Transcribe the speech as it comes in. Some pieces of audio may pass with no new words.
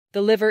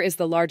The liver is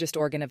the largest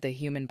organ of the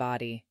human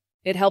body.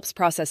 It helps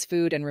process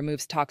food and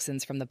removes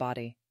toxins from the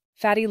body.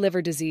 Fatty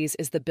liver disease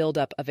is the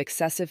buildup of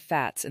excessive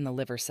fats in the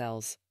liver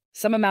cells.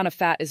 Some amount of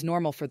fat is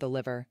normal for the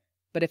liver,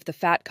 but if the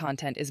fat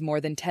content is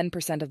more than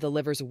 10% of the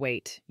liver's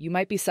weight, you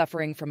might be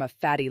suffering from a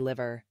fatty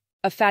liver.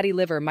 A fatty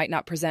liver might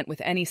not present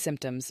with any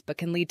symptoms but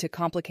can lead to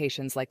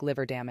complications like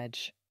liver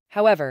damage.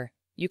 However,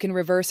 you can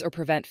reverse or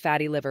prevent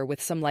fatty liver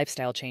with some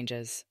lifestyle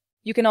changes.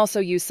 You can also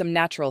use some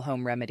natural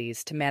home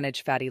remedies to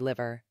manage fatty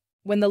liver.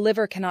 When the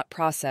liver cannot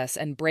process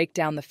and break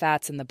down the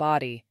fats in the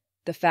body,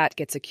 the fat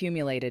gets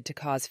accumulated to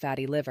cause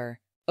fatty liver.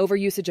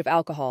 Overusage of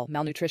alcohol,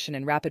 malnutrition,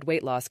 and rapid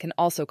weight loss can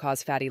also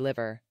cause fatty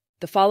liver.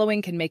 The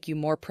following can make you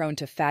more prone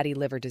to fatty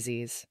liver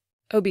disease: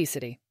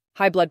 obesity,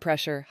 high blood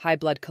pressure, high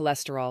blood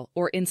cholesterol,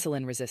 or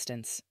insulin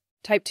resistance,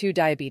 type 2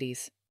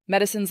 diabetes,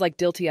 medicines like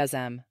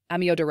diltiazem,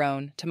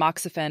 amiodarone,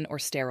 tamoxifen, or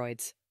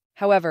steroids.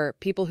 However,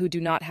 people who do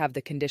not have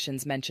the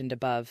conditions mentioned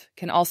above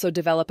can also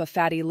develop a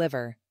fatty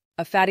liver.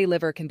 A fatty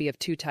liver can be of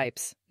two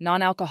types: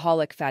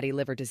 non-alcoholic fatty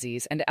liver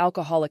disease and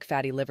alcoholic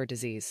fatty liver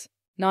disease.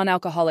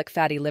 Non-alcoholic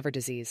fatty liver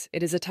disease.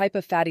 It is a type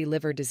of fatty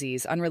liver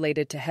disease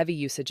unrelated to heavy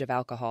usage of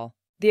alcohol.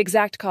 The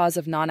exact cause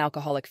of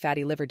non-alcoholic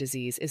fatty liver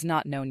disease is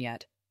not known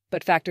yet,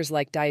 but factors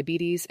like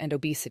diabetes and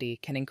obesity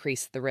can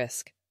increase the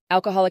risk.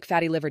 Alcoholic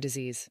fatty liver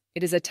disease.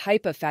 It is a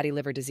type of fatty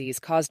liver disease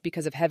caused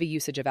because of heavy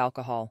usage of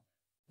alcohol.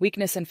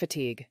 Weakness and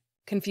fatigue,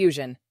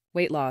 confusion,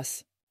 weight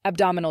loss,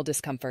 abdominal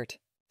discomfort.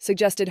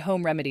 Suggested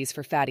home remedies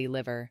for fatty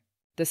liver.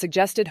 The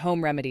suggested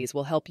home remedies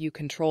will help you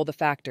control the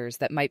factors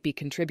that might be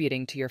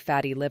contributing to your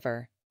fatty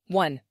liver.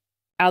 1.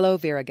 Aloe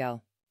vera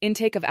gel.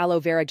 Intake of aloe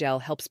vera gel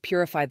helps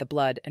purify the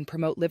blood and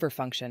promote liver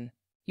function.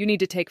 You need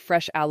to take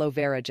fresh aloe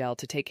vera gel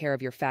to take care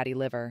of your fatty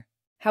liver.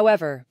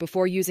 However,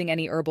 before using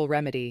any herbal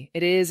remedy,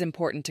 it is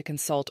important to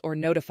consult or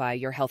notify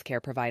your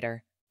healthcare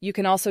provider. You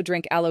can also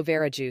drink aloe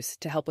vera juice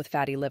to help with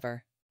fatty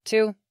liver.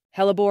 2.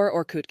 Hellebore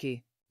or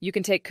kutki. You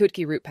can take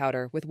kutki root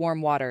powder with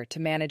warm water to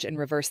manage and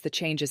reverse the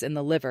changes in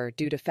the liver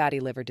due to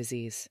fatty liver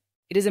disease.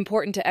 It is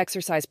important to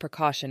exercise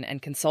precaution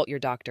and consult your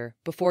doctor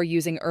before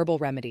using herbal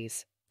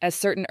remedies, as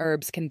certain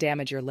herbs can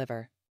damage your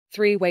liver.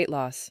 3. Weight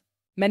loss.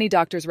 Many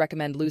doctors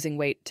recommend losing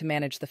weight to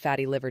manage the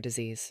fatty liver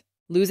disease.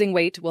 Losing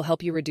weight will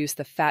help you reduce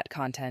the fat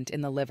content in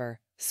the liver,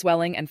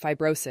 swelling and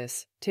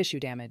fibrosis, tissue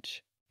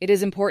damage. It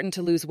is important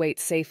to lose weight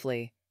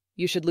safely.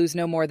 You should lose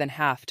no more than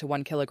half to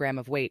 1 kilogram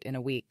of weight in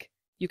a week.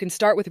 You can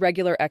start with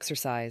regular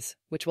exercise,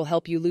 which will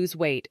help you lose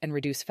weight and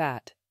reduce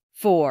fat.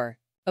 4.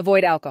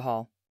 Avoid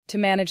alcohol. To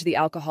manage the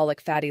alcoholic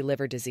fatty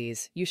liver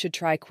disease, you should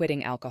try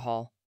quitting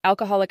alcohol.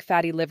 Alcoholic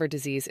fatty liver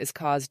disease is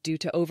caused due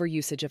to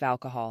overusage of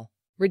alcohol.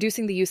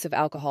 Reducing the use of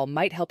alcohol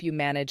might help you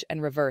manage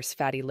and reverse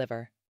fatty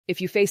liver. If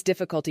you face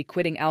difficulty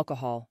quitting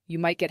alcohol, you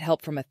might get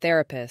help from a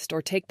therapist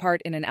or take part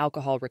in an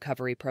alcohol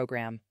recovery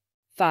program.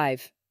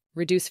 5.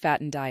 Reduce fat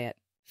in diet.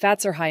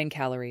 Fats are high in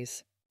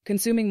calories.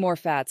 Consuming more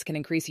fats can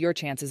increase your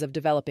chances of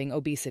developing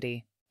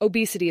obesity.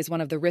 Obesity is one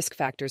of the risk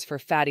factors for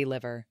fatty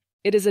liver.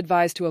 It is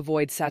advised to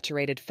avoid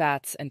saturated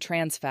fats and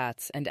trans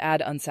fats and add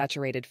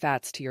unsaturated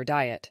fats to your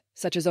diet,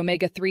 such as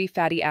omega-3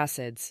 fatty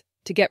acids,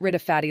 to get rid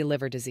of fatty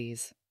liver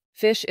disease.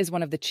 Fish is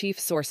one of the chief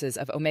sources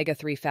of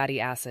omega-3 fatty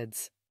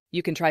acids.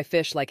 You can try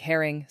fish like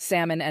herring,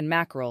 salmon, and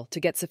mackerel to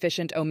get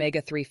sufficient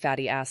omega-3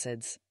 fatty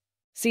acids.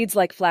 Seeds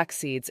like flax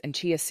seeds and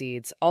chia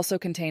seeds also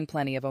contain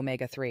plenty of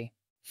omega-3.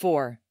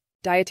 4.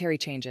 Dietary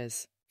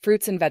changes.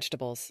 Fruits and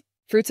vegetables.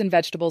 Fruits and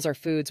vegetables are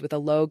foods with a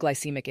low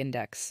glycemic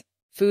index.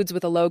 Foods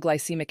with a low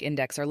glycemic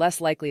index are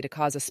less likely to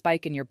cause a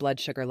spike in your blood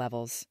sugar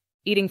levels.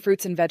 Eating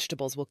fruits and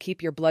vegetables will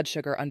keep your blood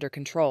sugar under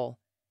control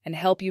and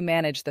help you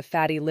manage the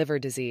fatty liver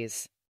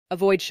disease.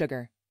 Avoid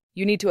sugar.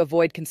 You need to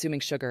avoid consuming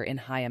sugar in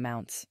high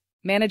amounts.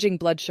 Managing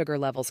blood sugar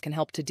levels can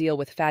help to deal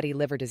with fatty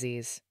liver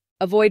disease.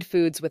 Avoid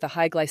foods with a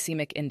high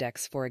glycemic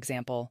index, for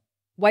example,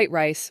 white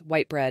rice,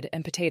 white bread,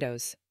 and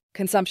potatoes.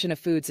 Consumption of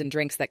foods and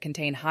drinks that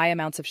contain high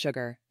amounts of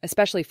sugar,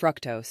 especially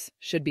fructose,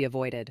 should be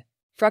avoided.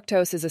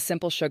 Fructose is a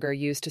simple sugar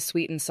used to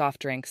sweeten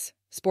soft drinks,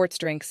 sports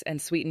drinks,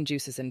 and sweeten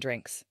juices and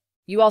drinks.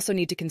 You also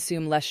need to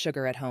consume less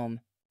sugar at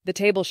home. The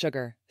table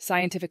sugar,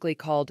 scientifically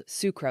called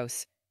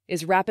sucrose,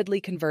 is rapidly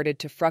converted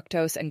to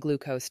fructose and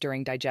glucose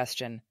during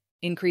digestion.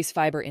 Increase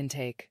fiber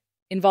intake.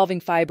 Involving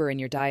fiber in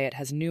your diet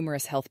has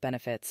numerous health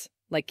benefits,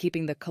 like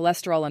keeping the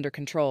cholesterol under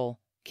control,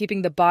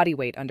 keeping the body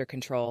weight under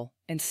control,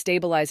 and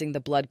stabilizing the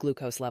blood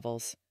glucose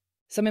levels.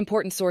 Some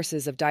important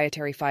sources of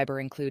dietary fiber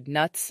include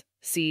nuts,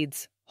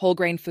 seeds, whole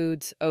grain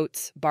foods,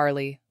 oats,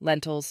 barley,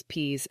 lentils,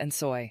 peas, and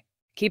soy.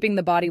 Keeping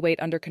the body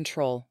weight under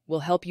control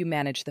will help you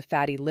manage the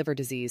fatty liver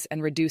disease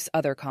and reduce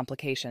other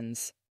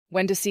complications.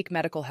 When to seek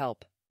medical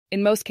help.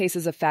 In most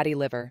cases of fatty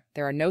liver,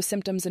 there are no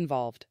symptoms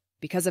involved.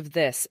 Because of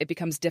this, it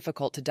becomes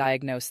difficult to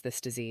diagnose this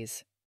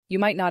disease. You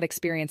might not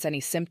experience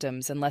any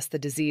symptoms unless the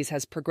disease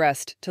has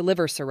progressed to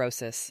liver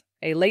cirrhosis,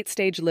 a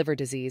late-stage liver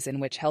disease in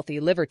which healthy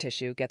liver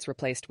tissue gets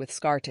replaced with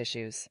scar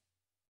tissues.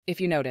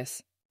 If you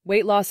notice,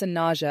 weight loss and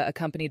nausea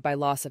accompanied by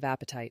loss of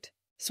appetite,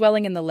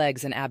 swelling in the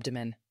legs and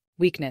abdomen,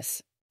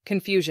 weakness,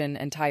 confusion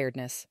and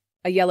tiredness,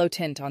 a yellow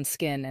tint on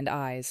skin and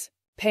eyes,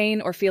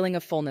 Pain or feeling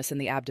of fullness in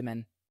the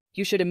abdomen.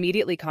 You should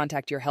immediately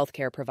contact your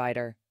healthcare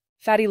provider.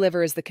 Fatty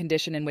liver is the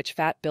condition in which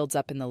fat builds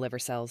up in the liver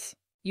cells.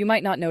 You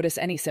might not notice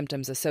any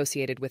symptoms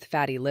associated with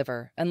fatty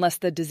liver unless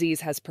the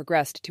disease has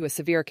progressed to a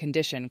severe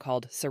condition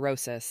called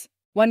cirrhosis.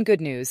 One good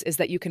news is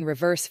that you can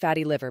reverse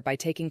fatty liver by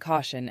taking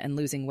caution and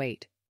losing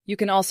weight. You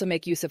can also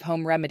make use of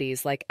home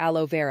remedies like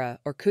aloe vera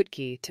or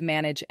kutki to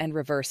manage and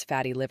reverse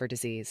fatty liver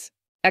disease.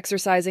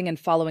 Exercising and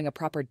following a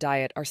proper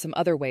diet are some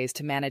other ways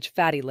to manage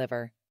fatty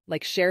liver.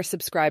 Like, share,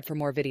 subscribe for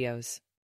more videos.